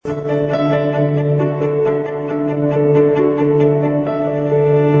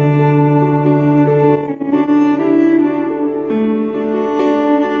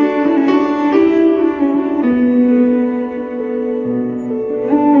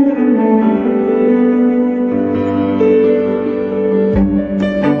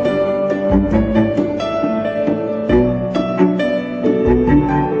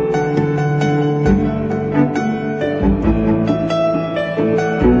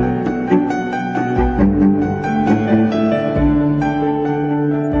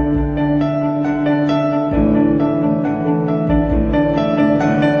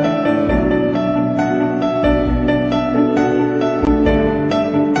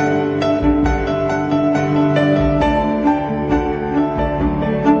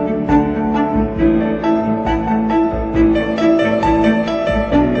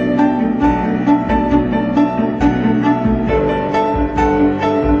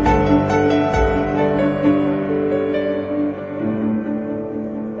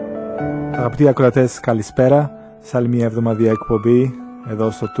Αγαπητοί ακροατές, καλησπέρα. Σε άλλη μια εβδομαδία εκπομπή,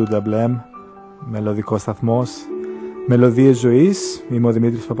 εδώ στο 2AM, μελωδικός σταθμός, μελωδίες ζωής. Είμαι ο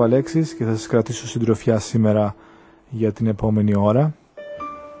Δημήτρης Παπαλέξης και θα σας κρατήσω συντροφιά σήμερα για την επόμενη ώρα.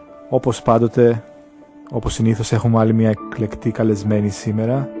 Όπως πάντοτε, όπως συνήθως, έχουμε άλλη μια εκλεκτή καλεσμένη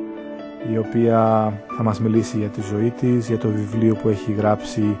σήμερα, η οποία θα μας μιλήσει για τη ζωή της, για το βιβλίο που έχει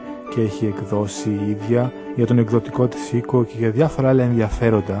γράψει και έχει εκδώσει η ίδια, για τον εκδοτικό της οίκο και για διάφορα άλλα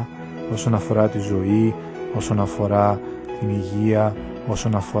ενδιαφέροντα όσον αφορά τη ζωή, όσον αφορά την υγεία,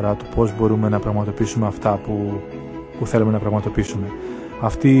 όσον αφορά το πώς μπορούμε να πραγματοποιήσουμε αυτά που θέλουμε να πραγματοποιήσουμε.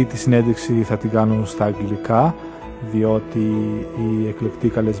 Αυτή τη συνέντευξη θα την κάνω στα αγγλικά, διότι η εκλεκτή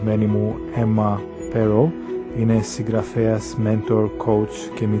καλεσμένη μου Emma Perrow είναι συγγραφέας, mentor,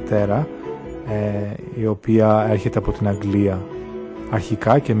 coach και μητέρα, η οποία έρχεται από την Αγγλία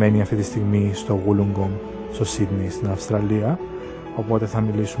αρχικά και μένει αυτή τη στιγμή στο Wollongong, στο Σίδνεϊ, στην Αυστραλία. Οπότε θα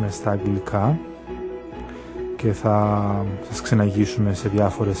μιλήσουμε στα αγγλικά και θα σας ξεναγήσουμε σε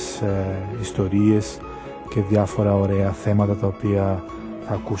διάφορες ιστορίες και διάφορα ωραία θέματα τα οποία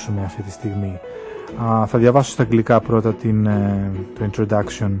θα ακούσουμε αυτή τη στιγμή. Θα διαβάσω στα αγγλικά πρώτα το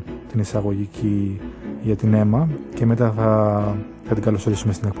introduction, την εισαγωγική για την Emma, και μετά θα την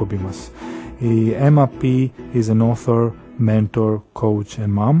καλωσορίσουμε στην εκπομπή μας. Η Emma P. is an author, mentor, coach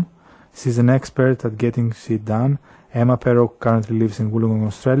and mom. She's an expert at getting shit done. Emma Perrow currently lives in Wollongong,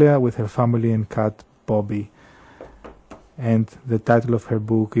 Australia with her family and cat Bobby. And the title of her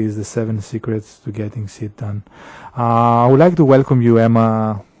book is The 7 Secrets to Getting Shit Done. I would like to welcome you,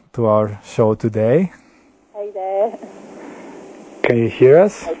 Emma, to our show today. Hey there. Can you hear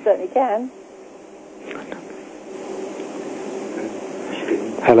us? I certainly can.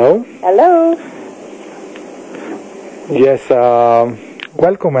 Hello? Hello. Yes,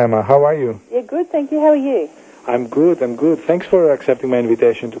 welcome, Emma. How are you? Yeah, good, thank you. How are you? I'm good. Thanks for accepting my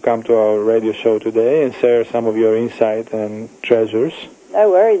invitation to come to our radio show today and share some of your insight and treasures. No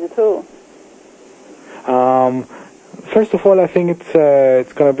worries at all. First of all, I think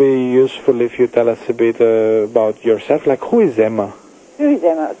it's going to be useful if you tell us a bit about yourself. Like, who is Emma? Who is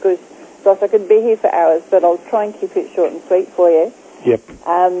Emma? Because, Ross, I could be here for hours, but I'll try and keep it short and sweet for you. Yep.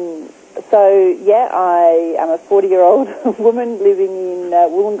 So, yeah, I am a 40-year-old woman living in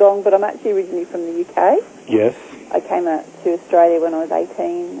Wollongong, but I'm actually originally from the UK. Yes. I came out to Australia when I was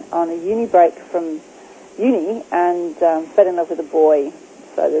 18 on a uni break from uni and fell in love with a boy.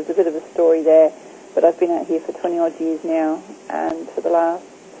 So there's a bit of a story there. But I've been out here for 20-odd years now, and for the last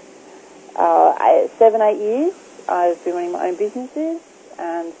 7-8 years I've been running my own businesses,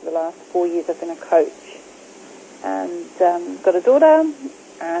 and for the last 4 years I've been a coach. And got a daughter,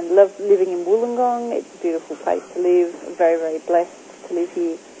 and love living in Wollongong. It's a beautiful place to live. I'm very, very blessed to live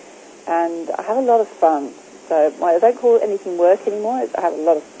here. And I have a lot of fun. So I don't call anything work anymore. I have a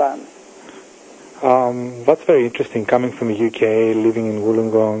lot of fun. That's very interesting, coming from the UK, living in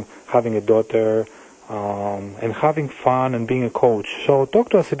Wollongong, having a daughter, and having fun and being a coach. So talk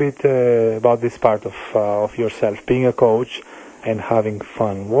to us a bit about this part of yourself, being a coach and having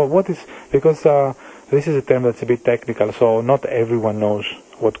fun. What is, because this is a term that's a bit technical, so not everyone knows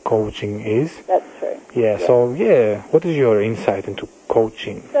what coaching is. That's true. Yeah, so what is your insight into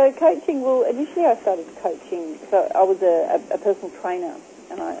coaching? So coaching, well, initially I started coaching, so I was a personal trainer,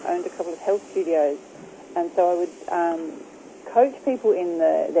 and I owned a couple of health studios, and so I would coach people in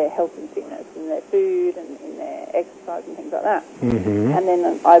their health and fitness, in their food and in their exercise and things like that. Mm-hmm. And then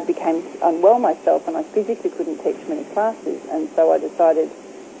I became unwell myself, and I physically couldn't teach many classes, and so I decided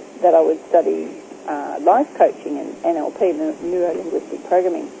that I would study life coaching and NLP, neuro-linguistic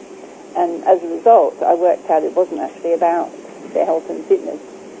programming. And as a result, I worked out it wasn't actually about their health and fitness,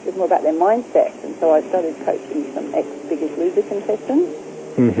 it was more about their mindset. And so I started coaching some ex-Biggest Loser contestants,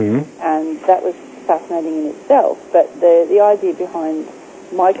 Mm-hmm. and that was fascinating in itself. But the idea behind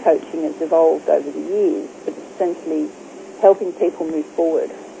my coaching has evolved over the years, but it's essentially helping people move forward.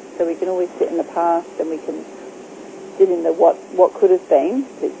 So we can always sit in the past and we can sit in the what could have been.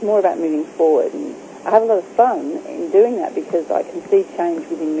 It's more about moving forward, and I have a lot of fun in doing that because I can see change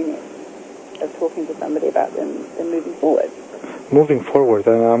within minutes of talking to somebody about them moving forward. Moving forward,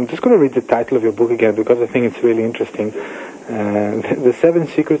 I'm just going to read the title of your book again because I think it's really interesting. The 7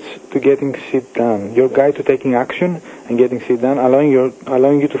 Secrets to Getting Shit Done. Your guide to taking action and getting shit done,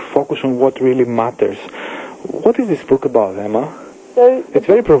 allowing you to focus on what really matters. What is this book about, Emma? So it's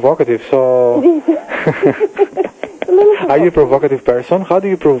very provocative, so... Are you a provocative person? How do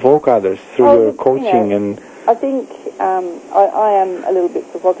you provoke others through your coaching? I think I am a little bit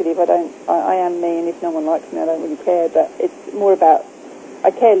provocative. I am me, and if no one likes me, I don't really care. But it's more about,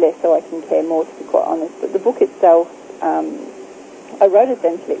 I care less so I can care more, to be quite honest. But the book itself I wrote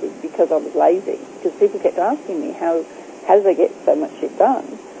essentially because I was lazy, because people kept asking me how do they get so much shit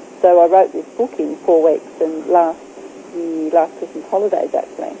done. So I wrote this book in 4 weeks, and last Christmas holidays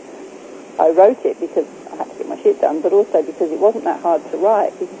actually. I wrote it because I had to get my shit done, but also because it wasn't that hard to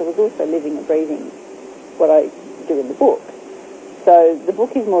write, because I was also living and breathing what I do in the book. So the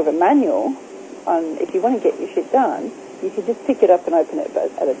book is more of a manual on if you want to get your shit done, you could just pick it up and open it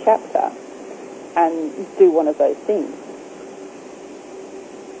at a chapter and do one of those things.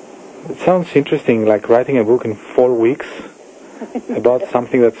 It sounds interesting, like writing a book in 4 weeks about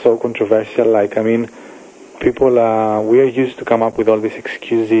something that's so controversial. Like, I mean, people, we are used to come up with all these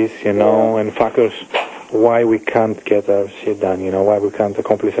excuses, you know, and factors why we can't get our shit done, you know, why we can't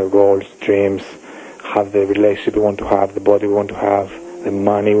accomplish our goals, dreams, have the relationship we want to have, the body we want to have, the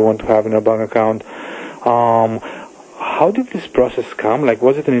money we want to have in our bank account. How did this process come? Like,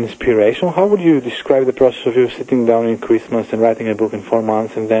 was it an inspiration? How would you describe the process of you sitting down in Christmas and writing a book in 4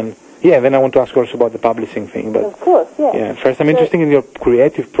 months, and then... Yeah, then I want to ask also about the publishing thing. But of course, yeah. Yeah, first I'm interested in your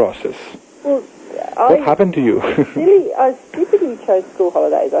creative process. Well, what happened to you? I stupidly chose school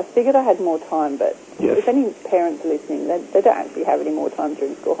holidays. I figured I had more time, but if any parents are listening, they don't actually have any more time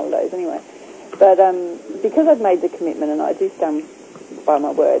during school holidays anyway. But because I'd made the commitment, and I do stand by my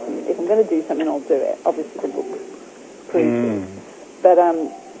word, and if I'm going to do something, I'll do it. Obviously, the book proves it. But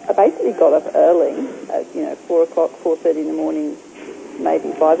I basically got up early, at 4 o'clock, 4:30 in the morning,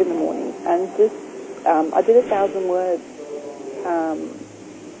 maybe 5 in the morning, and just I did 1,000 words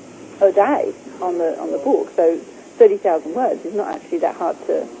a day on the book. So 30,000 words is not actually that hard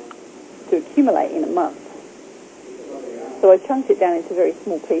to accumulate in a month. So I chunked it down into very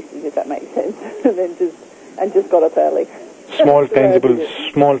small pieces, if that makes sense, and then just got up early. Small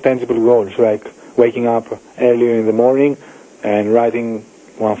tangible goals, like waking up earlier in the morning and writing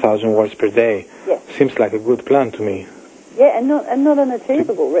 1,000 words per day. Yes. Seems like a good plan to me. Yeah, and not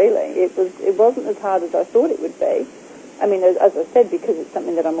unachievable, really. It wasn't as hard as I thought it would be. I mean, as I said, because it's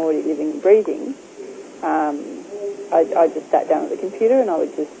something that I'm already living and breathing, I just sat down at the computer and I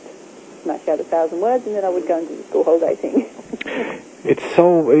would just smash out 1,000 words, and then I would go and do the school holiday thing. It's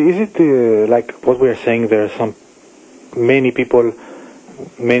so... Is it like what we are saying? There are many people,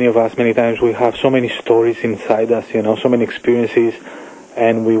 many of us, many times we have so many stories inside us, you know, so many experiences,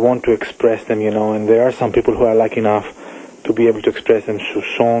 and we want to express them, you know, and there are some people who are lucky enough to be able to express them through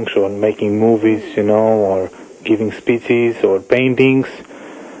songs or making movies, you know, or giving speeches or paintings.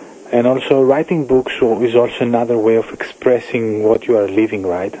 And also writing books is also another way of expressing what you are living,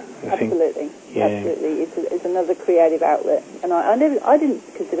 right? Absolutely. It's another creative outlet. And I didn't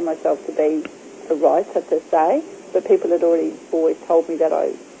consider myself to be a writer per se, but people had always told me that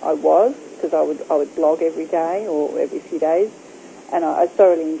I was, because I would blog every day or every few days. And I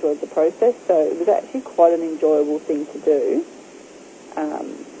thoroughly enjoyed the process, so it was actually quite an enjoyable thing to do.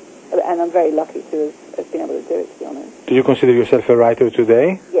 And I'm very lucky to have been able to do it, to be honest. Do you consider yourself a writer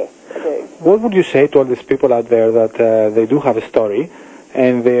today? Yes, I do. What would you say to all these people out there that they do have a story,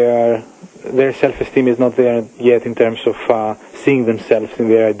 and their self-esteem is not there yet in terms of seeing themselves in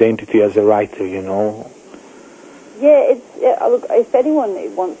their identity as a writer, you know? Yeah, look, if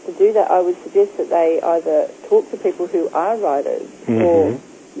anyone wants to do that, I would suggest that they either talk to people who are writers or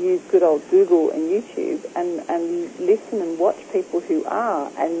use good old Google and YouTube and listen and watch people who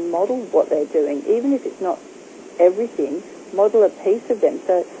are and model what they're doing. Even if it's not everything, model a piece of them.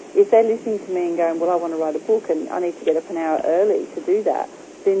 So if they're listening to me and going, well, I want to write a book and I need to get up an hour early to do that,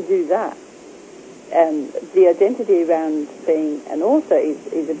 then do that. The identity around being an author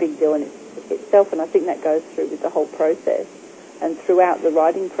is a big deal in itself, and I think that goes through with the whole process. And throughout the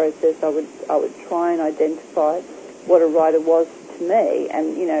writing process, I would try and identify what a writer was to me.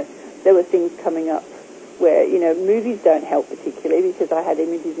 And there were things coming up where movies don't help particularly, because I had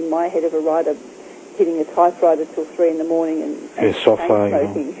images in my head of a writer hitting a typewriter till 3 in the morning and sofa,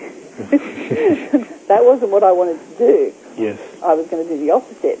 smoking. That wasn't what I wanted to do. Yes, I was going to do the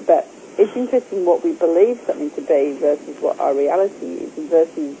opposite. But it's interesting what we believe something to be versus what our reality is, and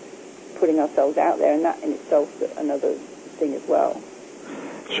versus putting ourselves out there, and that in itself is another thing as well.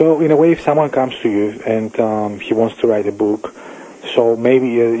 So in a way, if someone comes to you and he wants to write a book, so maybe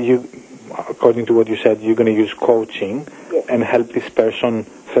you, according to what you said, you're going to use coaching and help this person,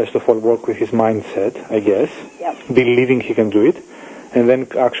 first of all, work with his mindset, I guess, believing he can do it, and then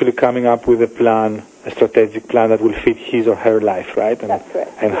actually coming up with a plan, a strategic plan that will fit his or her life, right? That's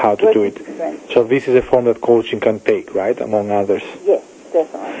correct. And how to do it. So this is a form that coaching can take, right, among others? Yes.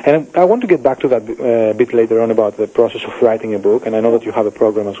 Definitely. And I want to get back to that a bit later on about the process of writing a book, and I know that you have a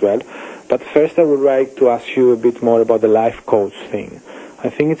program as well. But first I would like to ask you a bit more about the life coach thing. I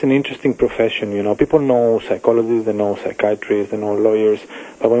think it's an interesting profession. You know, people know psychologists, they know psychiatrists, they know lawyers,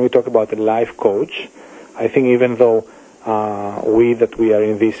 but when we talk about a life coach, I think even though we are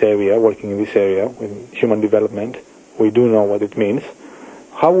in this area, working in this area with human development, we do know what it means.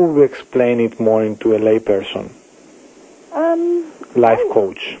 How would we explain it more into a layperson? Life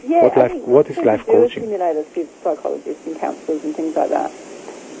coach. Yeah, What is life coaching? Simulators with psychologists and counsellors and things like that.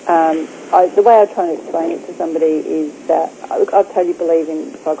 The way I try to explain it to somebody is that I totally believe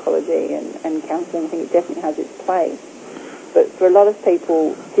in psychology and counselling. I think it definitely has its place. But for a lot of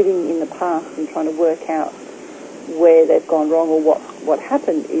people sitting in the past and trying to work out where they've gone wrong or what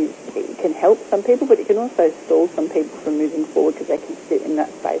happened, it can help some people, but it can also stall some people from moving forward because they can sit in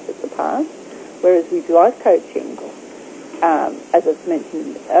that space of the past. Whereas with life coaching, as I've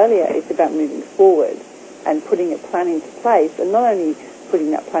mentioned earlier, it's about moving forward and putting a plan into place, and not only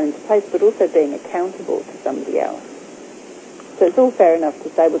putting that plan into place, but also being accountable to somebody else. So it's all fair enough to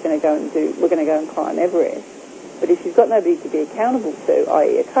say we're going to go and climb Everest, but if you've got nobody to be accountable to,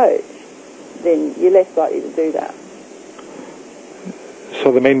 i.e. a coach, then you're less likely to do that.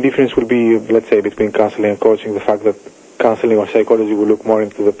 So the main difference will be, let's say, between counseling and coaching, the fact that counseling or psychology will look more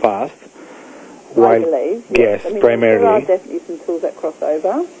into the past. I believe. Yes, primarily. There are definitely some tools that cross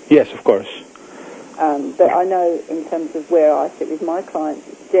over. Yes, of course. But I know in terms of where I sit with my clients,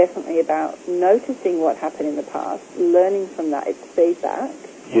 it's definitely about noticing what happened in the past, learning from that, it's feedback,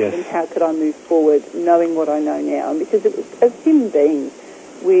 yes. And how could I move forward, knowing what I know now. And because as human beings,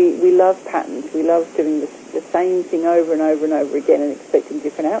 we love patterns. We love doing the same thing over and over and over again and expecting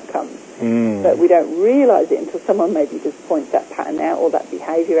different outcomes. But we don't realise it until someone maybe just points that pattern out or that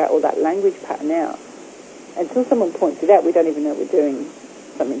behaviour out or that language pattern out. Until someone points it out, we don't even know we're doing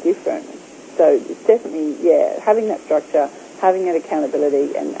something different. So it's definitely, having that structure, having that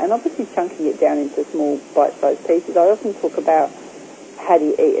accountability, and obviously chunking it down into small bite-sized pieces. I often talk about how do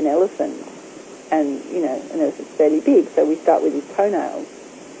you eat an elephant, and, an elephant's fairly big, so we start with his toenails.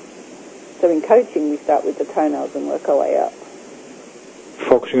 So in coaching, we start with the toenails and work our way up.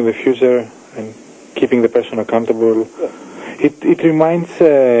 Focusing on the future and keeping the person accountable. Yes. It reminds,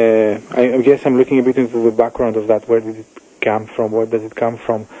 I guess I'm looking a bit into the background of that. Where did it come from? Where does it come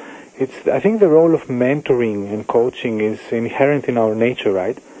from? I think the role of mentoring and coaching is inherent in our nature,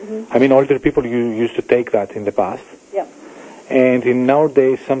 right? Mm-hmm. I mean, older people used to take that in the past. Yeah. And in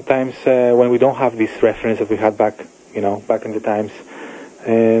nowadays, sometimes when we don't have this reference that we had back in the times,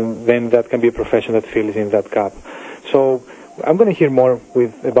 then that can be a profession that fills in that gap. So I'm going to hear more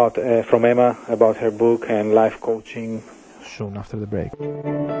from Emma about her book and life coaching soon after the break.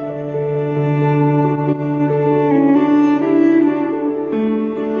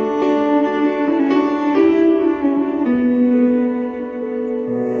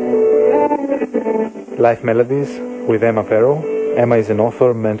 Life Melodies with Emma Perro. Emma is an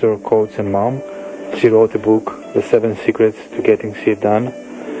author, mentor, coach and mom. She wrote a book, The 7 Secrets to Getting Shit Done.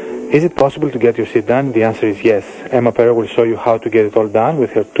 Is it possible to get your shit done? The answer is yes. Emma Perro will show you how to get it all done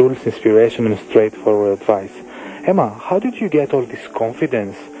with her tools, inspiration and straightforward advice. Emma, how did you get all this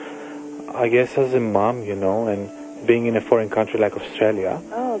confidence, I guess, as a mom, and being in a foreign country like Australia?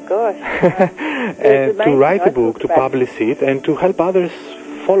 Oh, gosh. And to write a book, to publish it, and to help others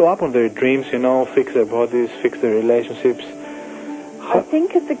follow up on their dreams, fix their bodies, fix their relationships. I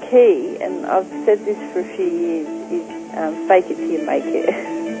think the key, and I've said this for a few years, is fake it till you make it.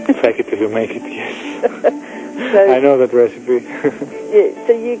 Fake it till you make it, yes. So, I know that recipe. Yeah,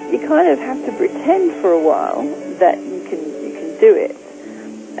 so you kind of have to pretend for a while that you can do it.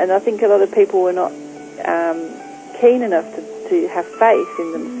 And I think a lot of people were not keen enough to have faith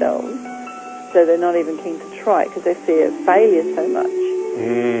in themselves, so they're not even keen to try it because they fear failure so much.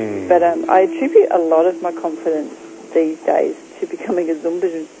 But I attribute a lot of my confidence these days to becoming a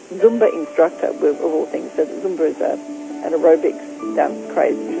Zumba instructor, of all things. So Zumba is an aerobics dance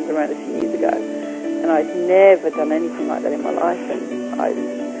craze, which was around a few years ago. And I'd never done anything like that in my life. And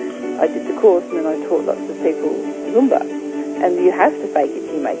I did the course, and then I taught lots of people Zumba. And you have to fake it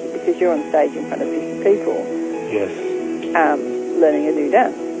till you make it, because you're on stage in front of 50 people. Yes. Learning a new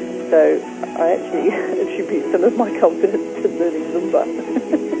dance. So I actually attribute some of my confidence to learning Zumba.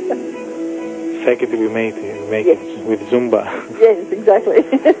 Fake it till you make it with Zumba. Yes, exactly.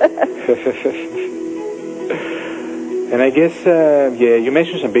 And I guess, you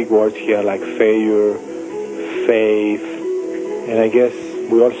mentioned some big words here like failure, faith, and I guess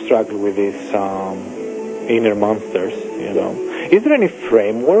we all struggle with these inner monsters, Is there any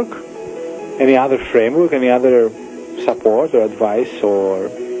framework, any other support or advice or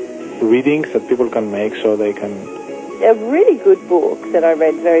readings that people can make so they can... A really good book that I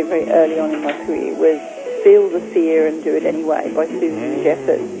read very, very early on in my career was Feel the Fear and Do It Anyway by Susan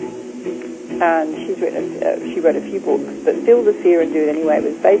Jeffers. And she wrote a few books, but Feel the Fear and Do It Anyway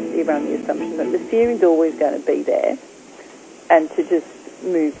was basically around the assumption that the fear is always going to be there and to just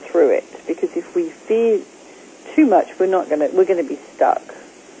move through it. Because if we fear too much, we're going to be stuck.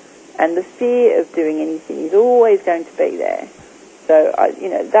 And the fear of doing anything is always going to be there. So,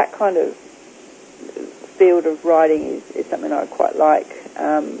 that kind of field of writing is something I quite like.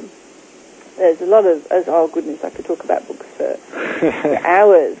 There's a lot of, oh goodness, I could talk about books for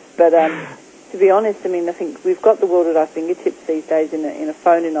hours, but to be honest, I think we've got the world at our fingertips these days in a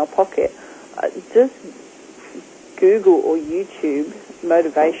phone in our pocket. Just Google or YouTube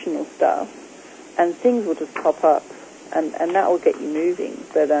motivational stuff, and things will just pop up, and that will get you moving.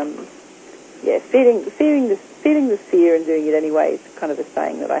 But feeling the fear and doing it anyway is kind of a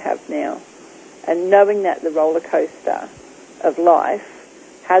saying that I have now, and knowing that the roller coaster of life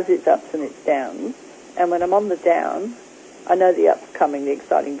has its ups and its downs, and when I'm on the down, I know the up's coming, the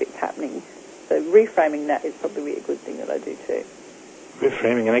exciting bit's happening. So reframing that is probably a good thing that I do too.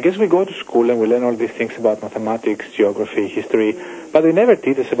 Reframing, and I guess we go to school and we learn all these things about mathematics, geography, history, but they never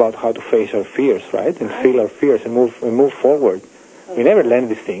teach us about how to face our fears, right? And feel our fears and move forward. Okay. We never learn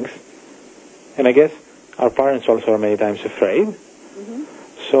these things. And I guess our parents also are many times afraid. Mm-hmm.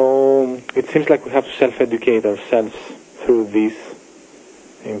 So it seems like we have to self-educate ourselves through these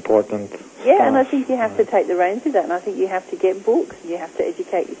important Yeah, stuff. and I think you have to take the reins of that, and I think you have to get books, and you have to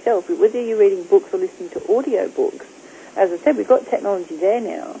educate yourself. Whether you're reading books or listening to audio books, as I said, we've got technology there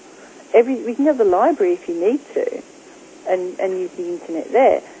now. We can have the library if you need to, and use the internet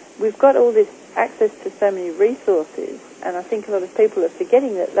there. We've got all this access to so many resources, and I think a lot of people are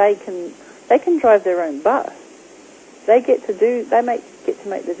forgetting that they can drive their own bus. They get to make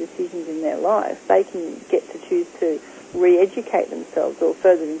the decisions in their life. They can get to choose to re-educate themselves or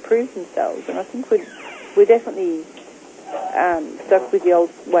further improve themselves. And I think we're definitely stuck with the old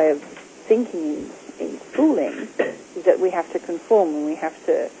way of thinking in schooling, is that we have to conform, and you have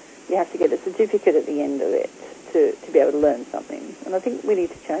to get a certificate at the end of it to be able to learn something. And I think we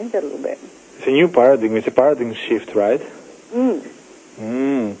need to change that a little bit. It's a new paradigm. It's a paradigm shift, right?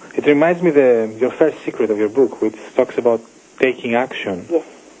 It reminds me your first secret of your book, which talks about taking action. Yes.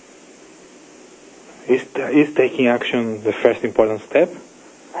 Is taking action the first important step?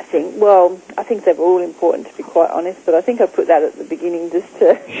 I think they're all important, to be quite honest, but I think I put that at the beginning just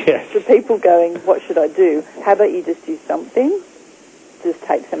to people going, what should I do? How about you just do something? Just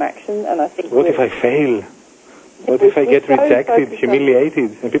take some action, and I think... What if I fail? What if I get rejected,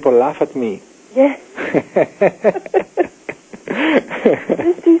 humiliated, and people laugh at me? Yeah.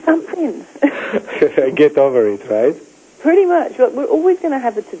 Just do something. Get over it, right? Pretty much. Look, we're always going to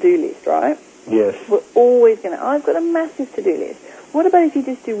have a to-do list, right? Yes. We're always going to... I've got a massive to-do list. What about if you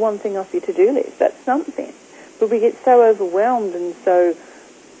just do one thing off your to-do list? That's something. But we get so overwhelmed, and so,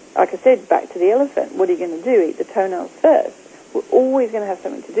 like I said, back to the elephant. What are you going to do? Eat the toenails first. We're always going to have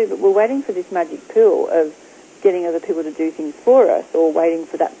something to do, but we're waiting for this magic pill of getting other people to do things for us, or waiting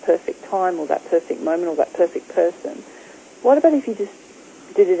for that perfect time, or that perfect moment, or that perfect person. What about if you just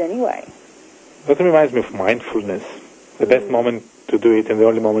did it anyway? That reminds me of mindfulness. The best moment to do it, and the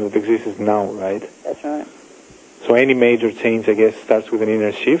only moment that exists is now, right? That's right. So any major change, I guess, starts with an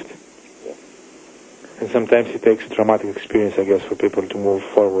inner shift. Yes. And sometimes it takes a traumatic experience, I guess, for people to move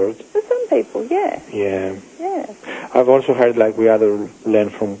forward. For some people, yeah. Yeah. Yeah. I've also heard, like, we either learn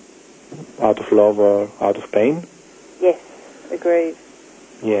from out of love or out of pain. Yes, agreed.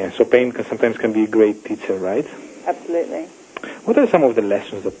 Yeah, so pain sometimes can be a great teacher, right? Absolutely. What are some of the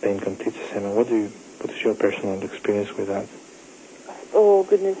lessons that pain can teach us, Emma? What is your personal experience with that? Oh,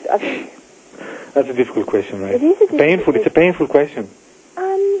 goodness. I think... That's a difficult question, right? It is a difficult question. It's a painful question.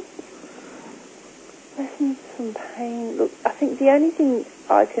 Lessons from pain. Look, I think the only thing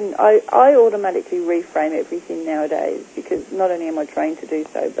I automatically reframe everything nowadays, because not only am I trained to do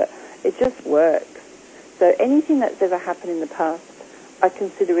so, but it just works. So anything that's ever happened in the past, I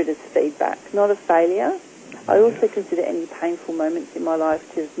consider it as feedback, not a failure. I also consider any painful moments in my life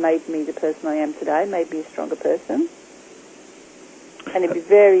to have made me the person I am today, made me a stronger person. And it'd be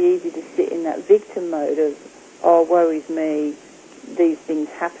very easy to sit in that victim mode of, oh, woe is me, these things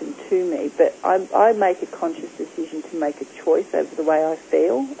happen to me. But I make a conscious decision to make a choice over the way I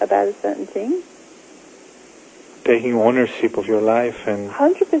feel about a certain thing. Taking ownership of your life and...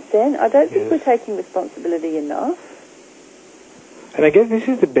 100%. I don't think we're taking responsibility enough. And I guess this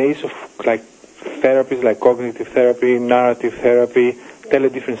is the base of, like, therapies like cognitive therapy, narrative therapy, tell a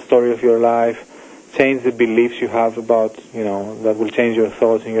different story of your life, change the beliefs you have about, that will change your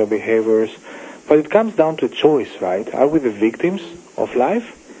thoughts and your behaviors. But it comes down to a choice, right? Are we the victims of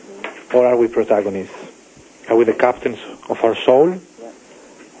life, or are we protagonists? Are we the captains of our soul, Yep.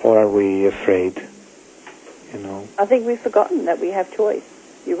 or are we afraid? You know. I think we've forgotten that we have choice.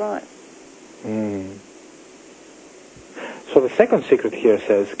 You're right. So the second secret here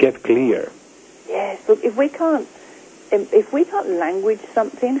says, get clear. Yes. Look, if we can't language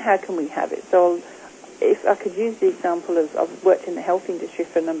something, how can we have it? So, if I could use the example of, I've worked in the health industry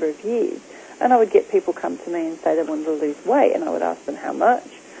for a number of years, and I would get people come to me and say they wanted to lose weight, and I would ask them how much,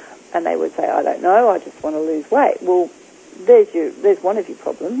 and they would say, I don't know, I just want to lose weight. Well, there's one of your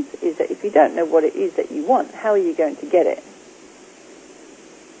problems, is that if you don't know what it is that you want, how are you going to get it?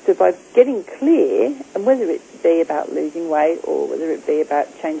 So by getting clear, and whether it be about losing weight or whether it be about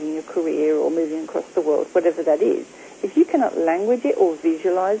changing your career or moving across the world, whatever that is, if you cannot language it or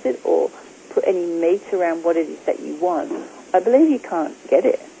visualize it or put any meat around what it is that you want, I believe you can't get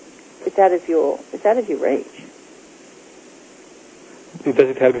it. It's out of your reach. Does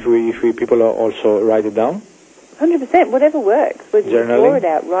it help if people also write it down? 100%, whatever works. Whether you draw it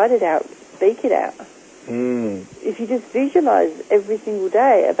out, write it out, speak it out. If you just visualize every single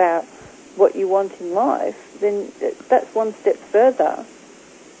day about what you want in life, then that's one step further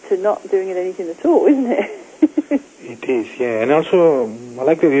to not doing anything at all, isn't it? It is, yeah. And also, I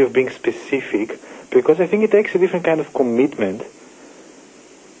like the idea of being specific, because I think it takes a different kind of commitment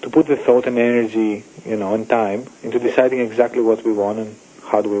to put the thought and energy, and time into deciding exactly what we want and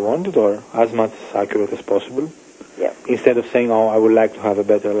how do we want it, or as much accurate as possible. Yep. Instead of saying, I would like to have a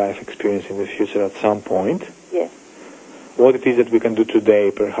better life experience in the future at some point. Yes. What it is that we can do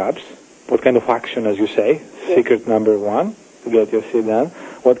today, perhaps. What kind of action, as you say, yes. Secret number 1, to get your seat done.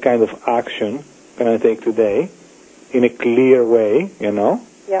 What kind of action can I take today in a clear way,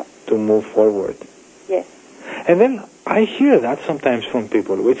 Yep. to move forward? Yes. And then I hear that sometimes from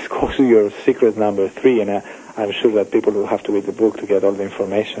people, which goes to your secret number 3, and I'm sure that people will have to read the book to get all the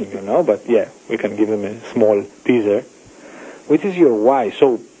information, but yeah, we can give them a small teaser, which is your why.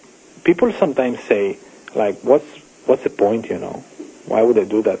 So people sometimes say, like, what's the point, Why would I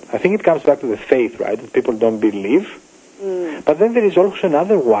do that? I think it comes back to the faith, right, that people don't believe. But then there is also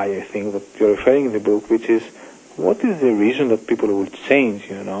another why, I think, that you're referring in the book, which is, what is the reason that people will change,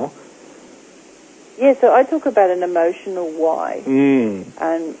 Yeah, so I talk about an emotional why.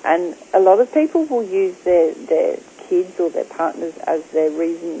 And a lot of people will use their kids or their partners as their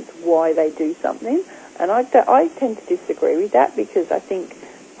reasons why they do something. And I tend to disagree with that, because I think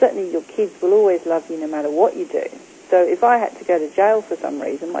certainly your kids will always love you no matter what you do. So if I had to go to jail for some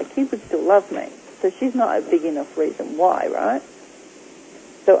reason, my kid would still love me. So she's not a big enough reason why, right?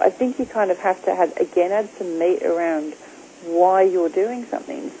 So I think you kind of have to add some meat around why you're doing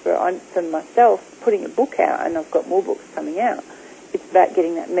something. For myself, putting a book out, and I've got more books coming out, it's about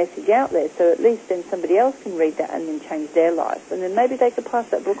getting that message out there, so at least then somebody else can read that and then change their life. And then maybe they could pass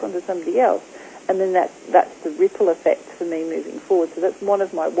that book on to somebody else. And then that's the ripple effect for me moving forward. So that's one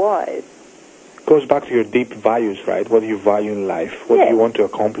of my whys. Goes back to your deep values, right? What do you value in life? What do you want to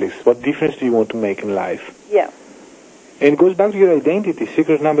accomplish? What difference do you want to make in life? Yeah. And it goes back to your identity,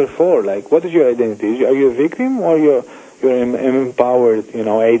 secret number 4. Like, what is your identity? Are you a victim, or you're an empowered,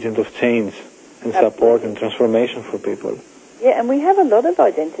 agent of change and support and transformation for people? Yeah, and we have a lot of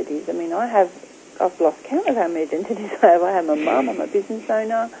identities. I mean, I've lost count of how many identities I have. I am a mum, I'm a business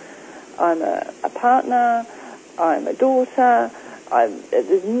owner, I'm a partner, I'm a daughter, I'm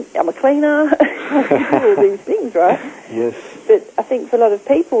a cleaner. I do all these things, right? Yes. But I think for a lot of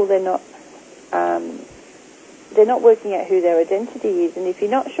people, they're not working out who their identity is. And if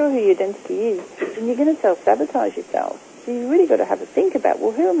you're not sure who your identity is, then you're going to self-sabotage yourself. So you really got to have a think about,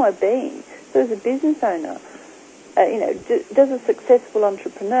 well, who am I being? So as a business owner, does a successful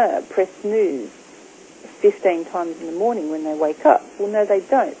entrepreneur press snooze 15 times in the morning when they wake up? Well, no, they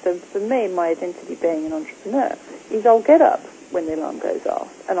don't. So for me, my identity being an entrepreneur is I'll get up when the alarm goes off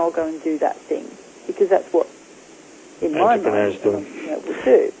and I'll go and do that thing, because that's what, in my mind, will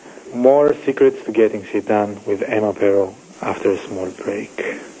do. More secrets to getting shit done with Emma Perrow after a small break.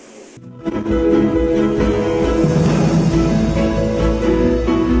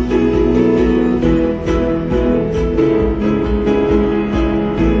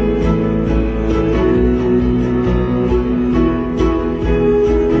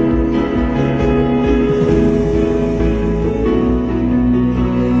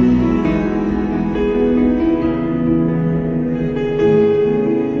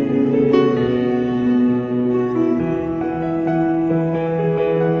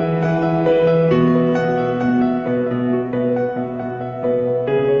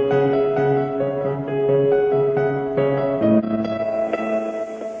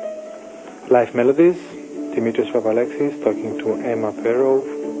 Life Melodies, Dimitris Papalexis talking to Emma Perrow,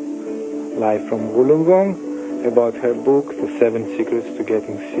 live from Wollongong. about her book, The 7 Secrets to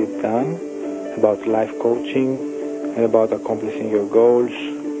Getting Shit Done, about life coaching, and about accomplishing your goals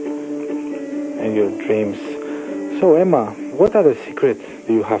and your dreams. So, Emma, what other secrets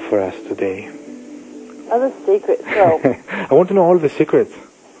do you have for us today? Other secrets? Well, I want to know all the secrets.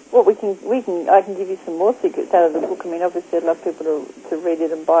 well, I can give you some more secrets out of the book. I mean, obviously I'd love people to read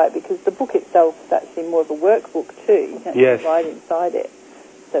it and buy it, because the book itself is actually more of a workbook too. You don't write inside it.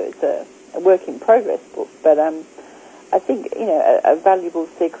 So it's a work in progress book. But I think, a valuable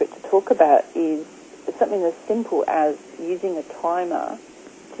secret to talk about is something as simple as using a timer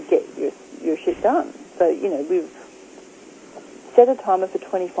to get your shit done. So, we've set a timer for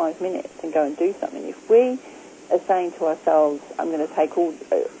 25 minutes and go and do something. If we are saying to ourselves,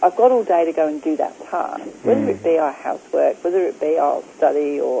 I've got all day to go and do that task, whether it be our housework, whether it be our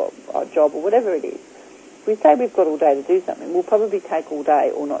study or our job or whatever it is. If we say we've got all day to do something, we'll probably take all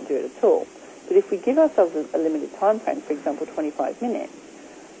day or not do it at all. But if we give ourselves a limited time frame, for example 25 minutes,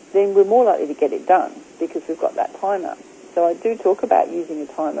 then we're more likely to get it done because we've got that timer. So I do talk about using a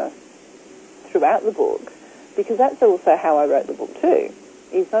timer throughout the book, because that's also how I wrote the book too.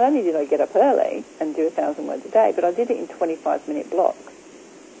 Is not only did I get up early and do 1,000 words a day, but I did it in 25-minute blocks.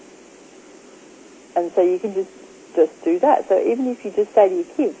 And so you can just do that. So even if you just say to your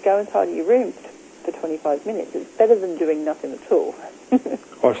kids, go and tidy your room for 25 minutes, it's better than doing nothing at all.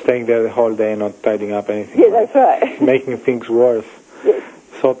 Or staying there the whole day and not tidying up anything. Yeah, that's right. Making things worse. Yes.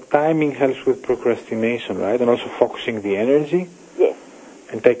 So timing helps with procrastination, right? And also focusing the energy. Yes.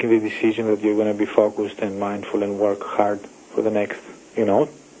 And taking the decision that you're going to be focused and mindful and work hard for the next,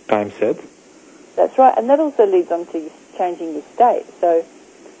 time set. That's right. And that also leads on to changing your state. So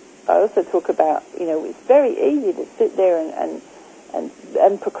I also talk about, it's very easy to sit there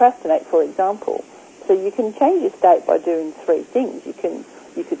and procrastinate, for example. So you can change your state by doing 3 things.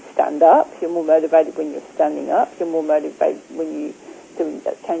 You could stand up. You're more motivated when you're standing up. You're more motivated when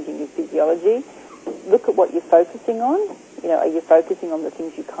you're changing your physiology. Look at what you're focusing on. Are you focusing on the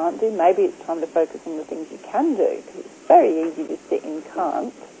things you can't do? Maybe it's time to focus on the things you can do. Because it's very easy to sit in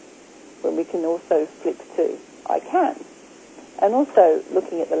can't when we can also flip to I can. And also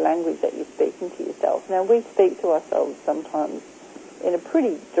looking at the language that you're speaking to yourself. Now, we speak to ourselves sometimes in a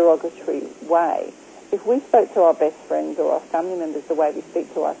pretty derogatory way. If we spoke to our best friends or our family members the way we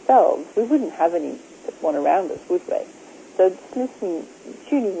speak to ourselves, we wouldn't have anyone around us, would we? So just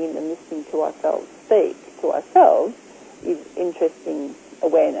tuning in and listening to ourselves speak to ourselves is interesting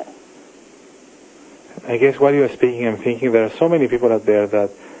awareness. I guess while you are speaking, I'm thinking there are so many people out there that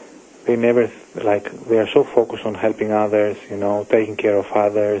they they are so focused on helping others, taking care of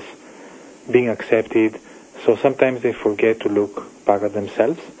others, being accepted. So sometimes they forget to look back at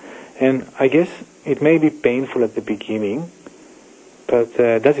themselves. And I guess it may be painful at the beginning, but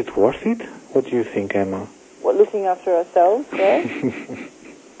does it worth it? What do you think, Emma? What, looking after ourselves, yeah?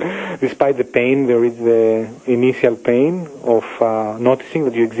 Despite the pain, there is the initial pain of noticing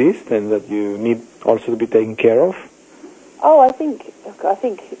that you exist and that you need also to be taken care of. Oh, I think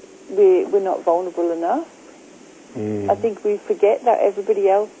we're not vulnerable enough. I think we forget that everybody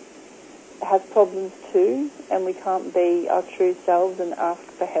else has problems too, and we can't be our true selves and ask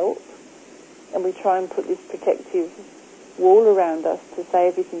for help. And we try and put this protective wall around us to say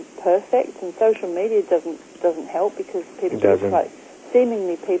everything's perfect, and social media doesn't help, because people look like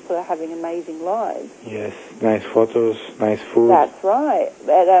seemingly people are having amazing lives. Yes, nice photos, nice food. That's right.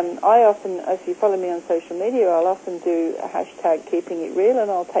 But I often, if you follow me on social media, I'll often do a hashtag keeping it real,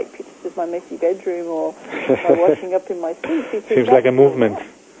 and I'll take pictures of my messy bedroom or my washing up in my sink. Seems like a movement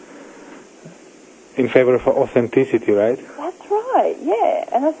in favor of authenticity, right? That's right, yeah.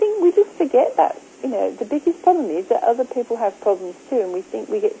 And I think we just forget that. The biggest problem is that other people have problems too, and we think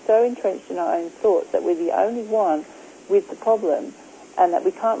we get so entrenched in our own thoughts that we're the only one with the problem, and that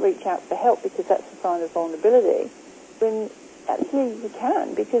we can't reach out for help because that's a sign of vulnerability. When actually you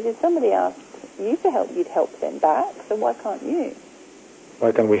can, because if somebody asked you for help, you'd help them back, so why can't you?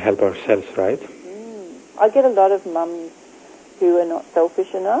 Why can't we help ourselves, right? I get a lot of mums who are not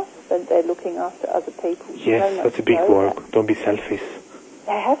selfish enough, and they're looking after other people. Yes, that's a big word. Don't be selfish.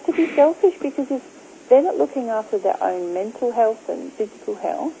 They have to be selfish, because if they're not looking after their own mental health and physical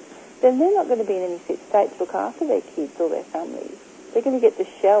health, then they're not going to be in any fit state to look after their kids or their families. They're going to get the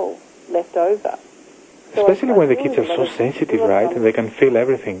shell left over. So especially when the kids are so sensitive, right? And they can feel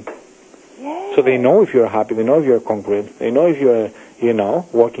everything. Yeah. So they know if you're happy, they know if you're congruent, they know if you're,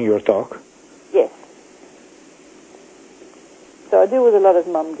 walking your talk. Yes. So I deal with a lot of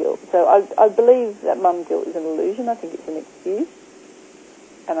mum guilt. So I believe that mum guilt is an illusion. I think it's an excuse.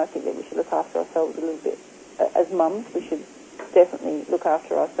 And I think that we should look after ourselves a little bit. As mums, we should definitely look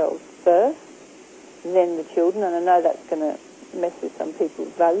after ourselves first. then the children, and I know that's going to mess with some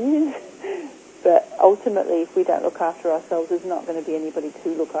people's values, but ultimately if we don't look after ourselves, there's not going to be anybody to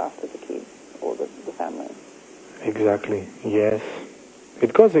look after the kids or the family. Exactly, yes.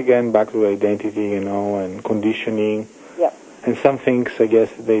 It goes again back to identity, and conditioning. Yep. And some things, I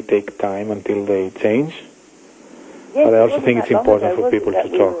guess, they take time until they change. Yes, but I also think it's important ago, for people to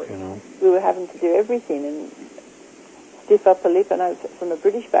talk, We were having to do everything and stiff upper lip. I know from a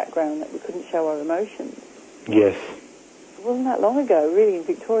British background that we couldn't show our emotions. Yes. It wasn't that long ago, really, in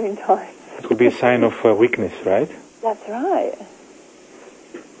Victorian times. It could be a sign of weakness, right? That's right.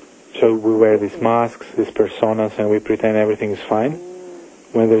 So we wear these masks, these personas, and we pretend everything is fine,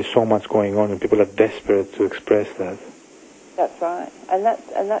 when there is so much going on and people are desperate to express that. That's right. And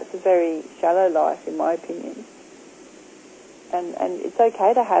that's a very shallow life, in my opinion. And it's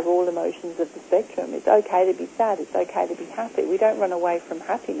okay to have all emotions of the spectrum. It's okay to be sad. It's okay to be happy. We don't run away from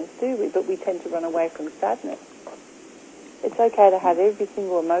happiness, do we? But we tend to run away from sadness. It's okay to have every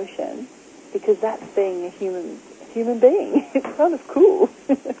single emotion, because that's being a human being. It's kind of cool.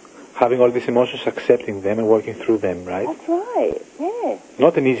 Having all these emotions, accepting them and working through them, right? That's right, yeah.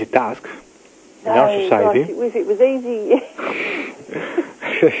 Not an easy task in our society. Gosh, if it was easy.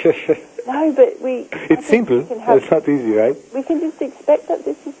 No, but it's simple, but it's not easy, right? We can just expect that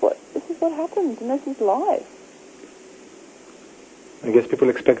this is what happens, and this is life. I guess people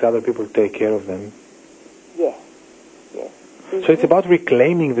expect other people to take care of them. Yes, yes. So it's about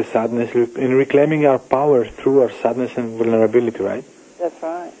reclaiming the sadness and reclaiming our power through our sadness and vulnerability, right? That's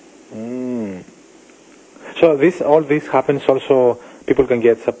right. So all this happens also, people can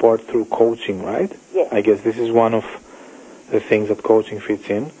get support through coaching, right? Yes. I guess this is one of the things that coaching fits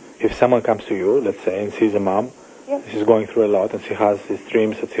in. If someone comes to you, let's say, and sees a mom, yep, she's going through a lot and she has these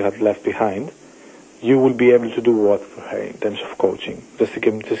dreams that she had left behind, you will be able to do what for her in terms of coaching? Just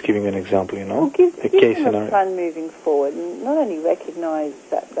giving an example, Well, give them a plan moving forward, and not only recognise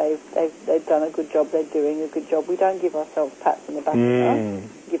that they've done a good job, they're doing a good job. We don't give ourselves pats on the back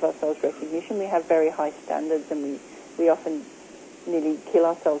enough, give ourselves recognition. We have very high standards, and we often nearly kill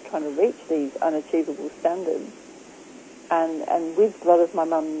ourselves trying to reach these unachievable standards. And with a lot of my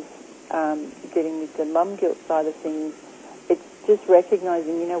mums dealing with the mum guilt side of things, it's just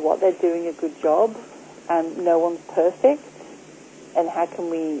recognising, they're doing a good job, and no one's perfect, and how can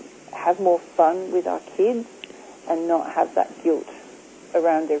we have more fun with our kids and not have that guilt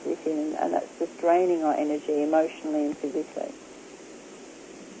around everything, and that's just draining our energy emotionally and physically.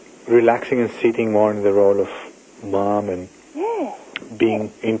 Relaxing and sitting more in the role of mom and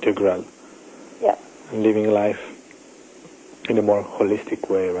being integral. Yeah. And living life in a more holistic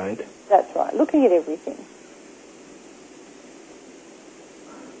way, right? That's right. Looking at everything.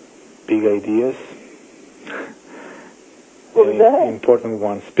 Big ideas. What was that? Important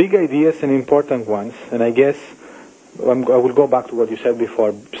ones. Big ideas and important ones. And I guess I will go back to what you said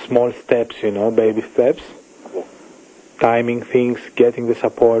before. Small steps, baby steps. Yes. Timing things, getting the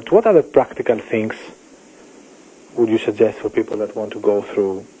support. What other practical things would you suggest for people that want to go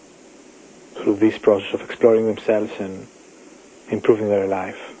through this process of exploring themselves and improving their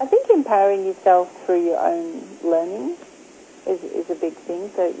life? I think empowering yourself through your own learning is a big thing.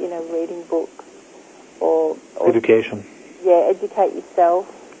 So, reading books or education. Yeah, educate yourself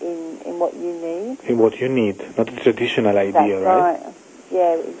in what you need. In what you need, not a traditional idea, right? Right.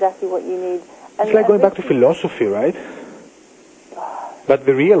 Yeah, exactly what you need. And it's like going back to philosophy, right? But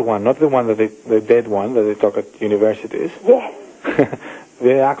the real one, not the one the dead one that they talk at universities. Yes.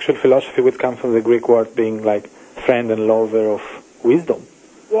 The actual philosophy which comes from the Greek word being like friend and lover of wisdom.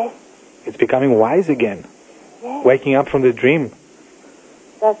 Yes. It's becoming wise again. Yes. Waking up from the dream.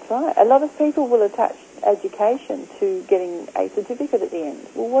 That's right. A lot of people will attach education to getting a certificate at the end.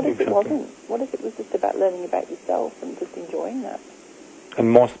 Well, what if it wasn't? What if it was just about learning about yourself and just enjoying that? And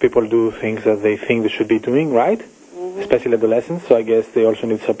most people do things that they think they should be doing, right? Mm-hmm. Especially adolescents. So I guess they also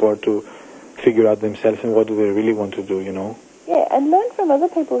need support to figure out themselves and what do they really want to do, Yeah, and learn from other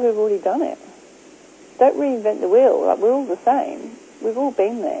people who've already done it. Don't reinvent the wheel. Like, we're all the same. We've all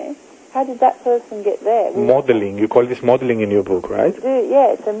been there. How did that person get there? Modeling. You call this modeling in your book, right?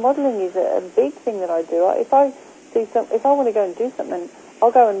 Yeah, so modeling is a big thing that I do. If I want to go and do something,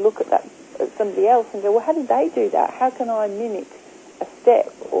 I'll go and look at somebody else and go, well, how did they do that? How can I mimic a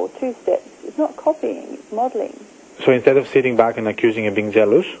step or two steps? It's not copying, it's modeling. So instead of sitting back and accusing and being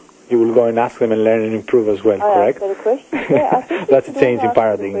jealous, you will go and ask them and learn and improve as well, correct? I ask better questions. Yeah, I think that's a change in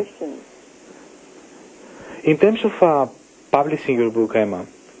paradigm. In terms of publishing your book, Emma,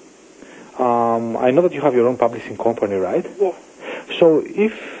 I know that you have your own publishing company, right? Yes. So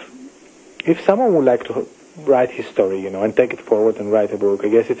if someone would like to write his story, you know, and take it forward and write a book. I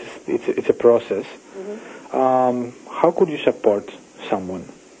guess it's a process. How could you support someone?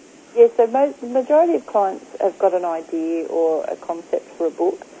 Yeah, so the majority of clients have got an idea or a concept for a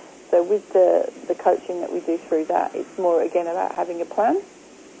book. So with the coaching that we do through that, it's more, again, about having a plan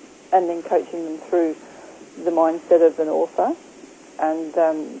and then coaching them through the mindset of an author. And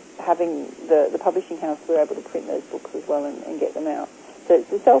having the publishing house, we're able to print those books as well and get them out. So it's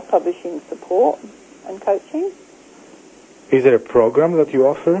the self-publishing support and coaching. Is there a program that you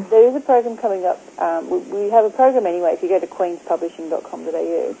offer? There is a program coming up. We have a program anyway. If you go to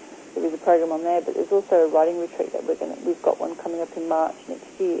queenspublishing.com.au, there is a program on there. But there's also a writing retreat that we've got one coming up in March next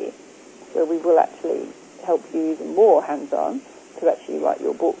year, where we will actually help you even more hands-on to actually write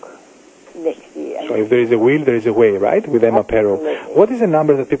your book next year. So if there is a will, there is a way, right? With Emma Pero. What is the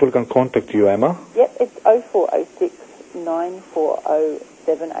number that people can contact you, Emma? Yep, it's 0406 940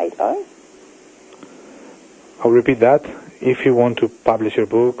 780. I'll repeat that. If you want to publish your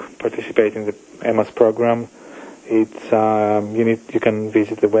book, participate in the Emma's program, it's you can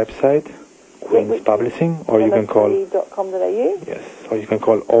visit the website, Queen's Publishing, or you can call .com.au. Yes, or you can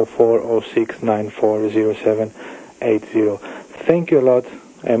call 0406 940 780. Thank you a lot,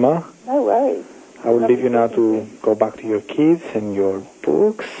 Emma. No worries. I will leave you now to go back to your kids and your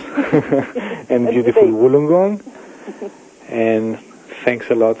books and beautiful Wollongong. And thanks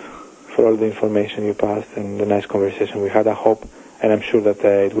a lot for all the information you passed and the nice conversation we had. I hope, and I'm sure that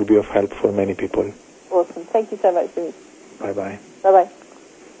it will be of help for many people. Awesome. Thank you so much, Jimmy. Bye-bye. Bye-bye.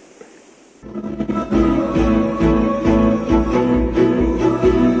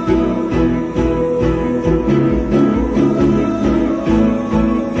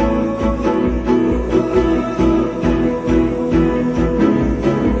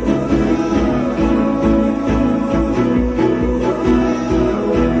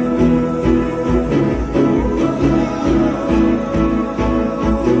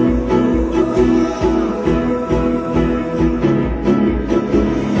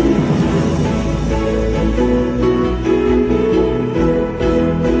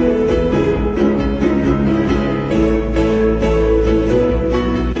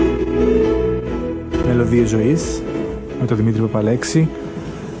 Μελωδίες ζωής με τον Δημήτρη Παπαλέξη.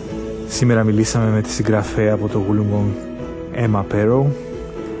 Σήμερα μιλήσαμε με τη συγγραφέα από το Wollongong, Emma Pero,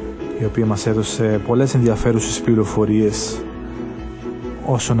 η οποία μας έδωσε πολλές ενδιαφέρουσες πληροφορίες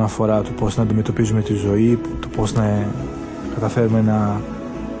όσον αφορά το πώς να αντιμετωπίζουμε τη ζωή, το πώς να καταφέρουμε να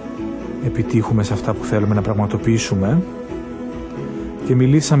επιτύχουμε σε αυτά που θέλουμε να πραγματοποιήσουμε. Και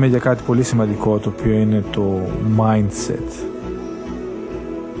μιλήσαμε για κάτι πολύ σημαντικό, το οποίο είναι το mindset.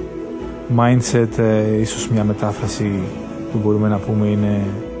 Mindset, ίσως μια μετάφραση που μπορούμε να πούμε είναι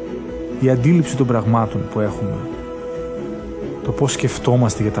η αντίληψη των πραγμάτων που έχουμε. Το πώς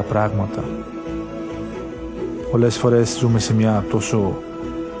σκεφτόμαστε για τα πράγματα. Πολλές φορές ζούμε σε μια τόσο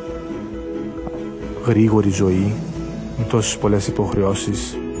γρήγορη ζωή, με τόσες πολλές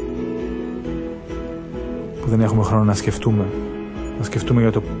υποχρεώσεις, που δεν έχουμε χρόνο να σκεφτούμε. Να σκεφτούμε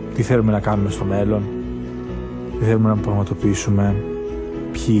για το τι θέλουμε να κάνουμε στο μέλλον, τι θέλουμε να πραγματοποιήσουμε,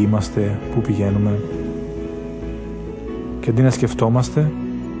 ποιοι είμαστε, πού πηγαίνουμε. Και αντί να σκεφτόμαστε,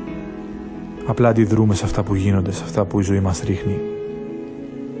 απλά αντιδρούμε σε αυτά που γίνονται, σε αυτά που η ζωή μας ρίχνει.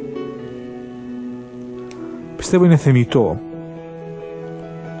 Πιστεύω είναι θεμιτό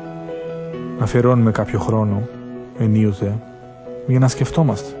να αφιερώνουμε κάποιο χρόνο ενίοτε για να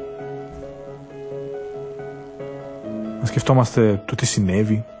σκεφτόμαστε. Να σκεφτόμαστε το τι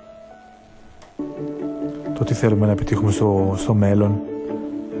συνέβη, το τι θέλουμε να επιτύχουμε στο μέλλον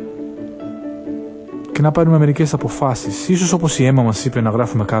και να πάρουμε μερικές αποφάσεις. Ίσως όπως η Έμμα μας είπε, να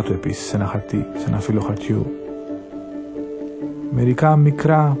γράφουμε κάτω επίσης σε ένα χαρτί, σε ένα φύλλο χαρτιού, μερικά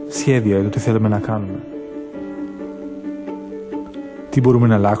μικρά σχέδια για το τι θέλουμε να κάνουμε. Τι μπορούμε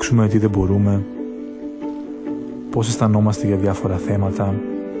να αλλάξουμε, τι δεν μπορούμε, πώς αισθανόμαστε για διάφορα θέματα.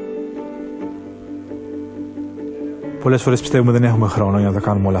 Πολλές φορές πιστεύουμε δεν έχουμε χρόνο για να τα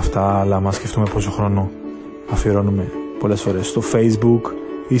κάνουμε όλα αυτά, αλλά μας σκεφτούμε πόσο χρόνο αφιερώνουμε πολλές φορές στο Facebook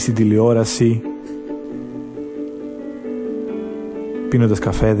ή στην τηλεόραση, πίνοντας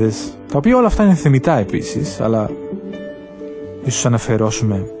καφέδες, τα οποία όλα αυτά είναι θεμιτά επίσης, αλλά ίσως αν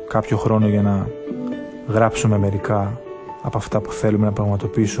αφιερώσουμε κάποιο χρόνο για να γράψουμε μερικά από αυτά που θέλουμε να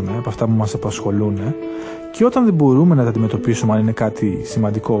πραγματοποιήσουμε, από αυτά που μας απασχολούν, και όταν δεν μπορούμε να τα αντιμετωπίσουμε, αν είναι κάτι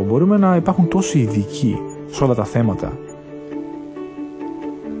σημαντικό, μπορούμε να υπάρχουν τόσοι ειδικοί σε όλα τα θέματα.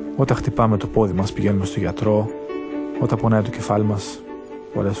 Όταν χτυπάμε το πόδι μας, πηγαίνουμε στο γιατρό. Όταν πονάει το κεφάλι μας,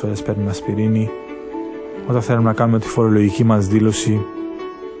 πολλές φορές παίρνουμε ασπιρίνη. Όταν θέλουμε να κάνουμε τη φορολογική μας δήλωση,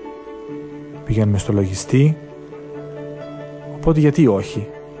 πηγαίνουμε στο λογιστή. Οπότε γιατί όχι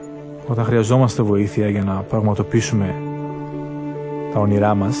όταν χρειαζόμαστε βοήθεια για να πραγματοποιήσουμε τα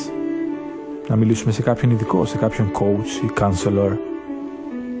όνειρά μας, να μιλήσουμε σε κάποιον ειδικό, σε κάποιον coach ή counselor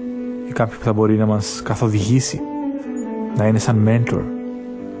ή κάποιον που θα μπορεί να μας καθοδηγήσει, να είναι σαν mentor.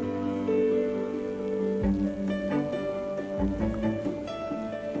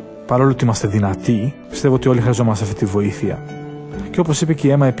 Παρόλο ότι είμαστε δυνατοί, πιστεύω ότι όλοι χρειαζόμαστε αυτή τη βοήθεια. Και όπως είπε και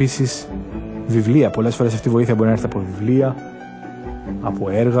η Έμα, επίσης, βιβλία. Πολλές φορές αυτή η βοήθεια μπορεί να έρθει από βιβλία, από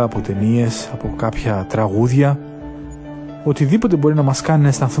έργα, από ταινίες, από κάποια τραγούδια. Οτιδήποτε μπορεί να μας κάνει να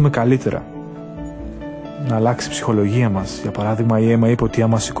αισθανθούμε καλύτερα. Να αλλάξει η ψυχολογία μας. Για παράδειγμα, η Έμα είπε ότι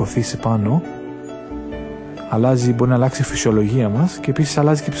άμα σηκωθεί πάνω, μπορεί να αλλάξει η φυσιολογία μας και επίσης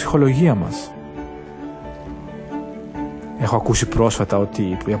αλλάζει και η ψυχολογία μας. Έχω ακούσει πρόσφατα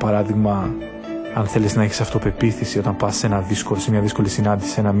ότι, για παράδειγμα, αν θέλεις να έχεις αυτοπεποίθηση όταν πας σε μια δύσκολη συνάντηση,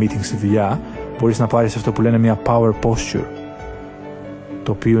 σε ένα meeting στη δουλειά, μπορείς να πάρεις αυτό που λένε μια power posture,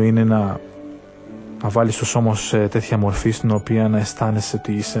 το οποίο είναι να βάλεις το σώμα σε τέτοια μορφή στην οποία να αισθάνεσαι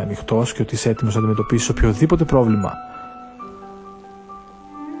ότι είσαι ανοιχτός και ότι είσαι έτοιμος να αντιμετωπίσεις οποιοδήποτε πρόβλημα.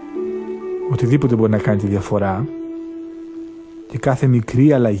 Οτιδήποτε μπορεί να κάνει τη διαφορά και κάθε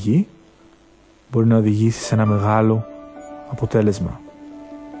μικρή αλλαγή μπορεί να οδηγήσει σε ένα μεγάλο αποτέλεσμα.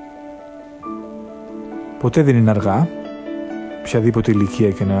 Ποτέ δεν είναι αργά, οποιαδήποτε ηλικία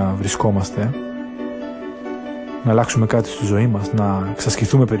και να βρισκόμαστε, να αλλάξουμε κάτι στη ζωή μας, να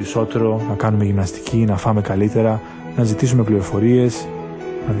εξασκηθούμε περισσότερο, να κάνουμε γυμναστική, να φάμε καλύτερα, να ζητήσουμε πληροφορίες,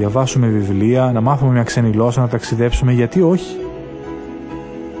 να διαβάσουμε βιβλία, να μάθουμε μια ξένη γλώσσα, να ταξιδέψουμε, γιατί όχι.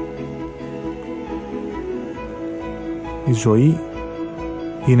 Η ζωή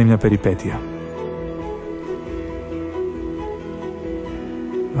είναι μια περιπέτεια.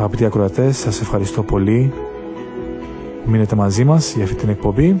 Αγαπητοί ακροατές, σας ευχαριστώ πολύ που μείνετε μαζί μας για αυτή την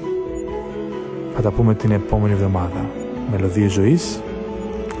εκπομπή. Θα τα πούμε την επόμενη εβδομάδα. Μελωδίες ζωής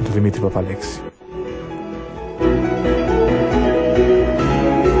με τον Δημήτρη Παπαλέξη.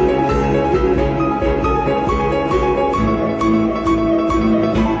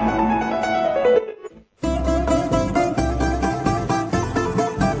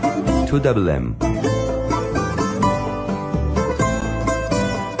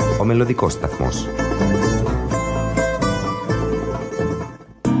 Ο μελωδικός σταθμός.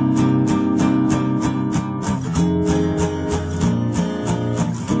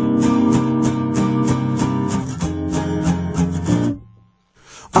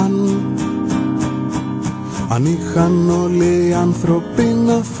 Αν είχαν όλοι οι άνθρωποι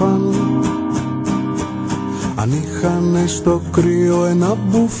να φαν, αν είχαν στο κρύο ένα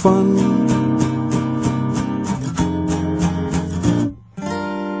μπουφάν,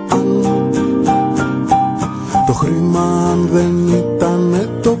 το χρήμα αν δεν ήτανε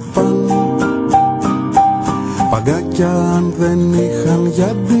το παν, παγκάκια αν δεν είχαν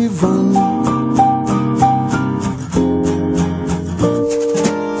για ντιβάν,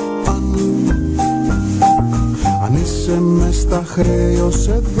 αν είσαι μες στα χρέος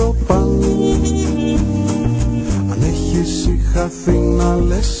εδώ πάνω, αν έχεις χαθεί να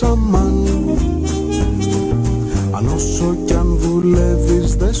λες αμάν, αν όσο κι αν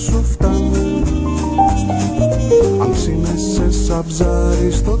δουλεύεις δεν σου φτάνει, αν ψήνεσαι σαν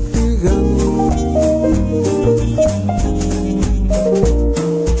ψάρι στο τηγάνι,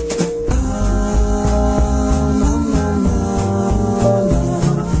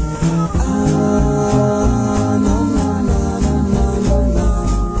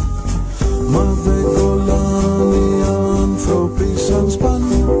 μα δεν κολλάνε οι άνθρωποι σαν σπαν,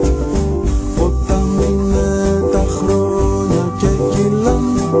 όταν είναι τα χρόνια και κυλάν.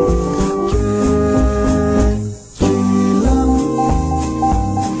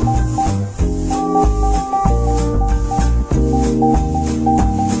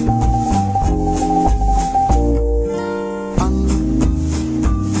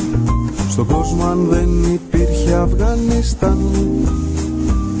 Στον κόσμο αν δεν υπήρχε Αφγανιστάν,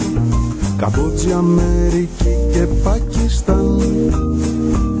 Καμπότζη, Αμερική και Πακιστάν,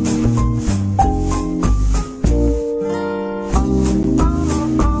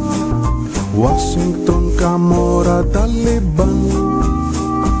 Ουάσιγκτον, Καμόρα, Ταλιμπάν,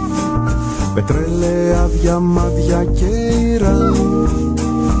 πετρέλαια, διαμάντια και Ιράν,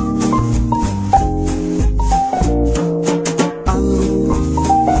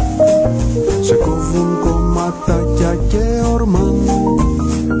 σε κόβουν κομματάκια και ορμάν,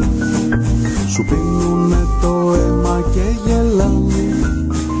 σου πίνουνε το αίμα και γελάνε,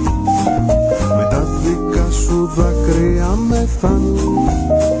 με τα δικά σου δάκρυα μεθάν,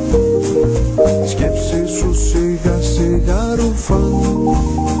 η σκέψη σου σιγά σιγά ρουφάν.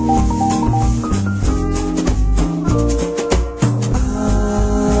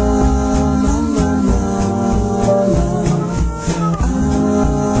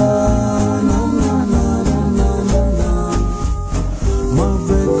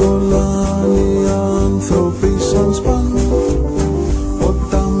 κολλάνε οι άνθρωποι σαν σπα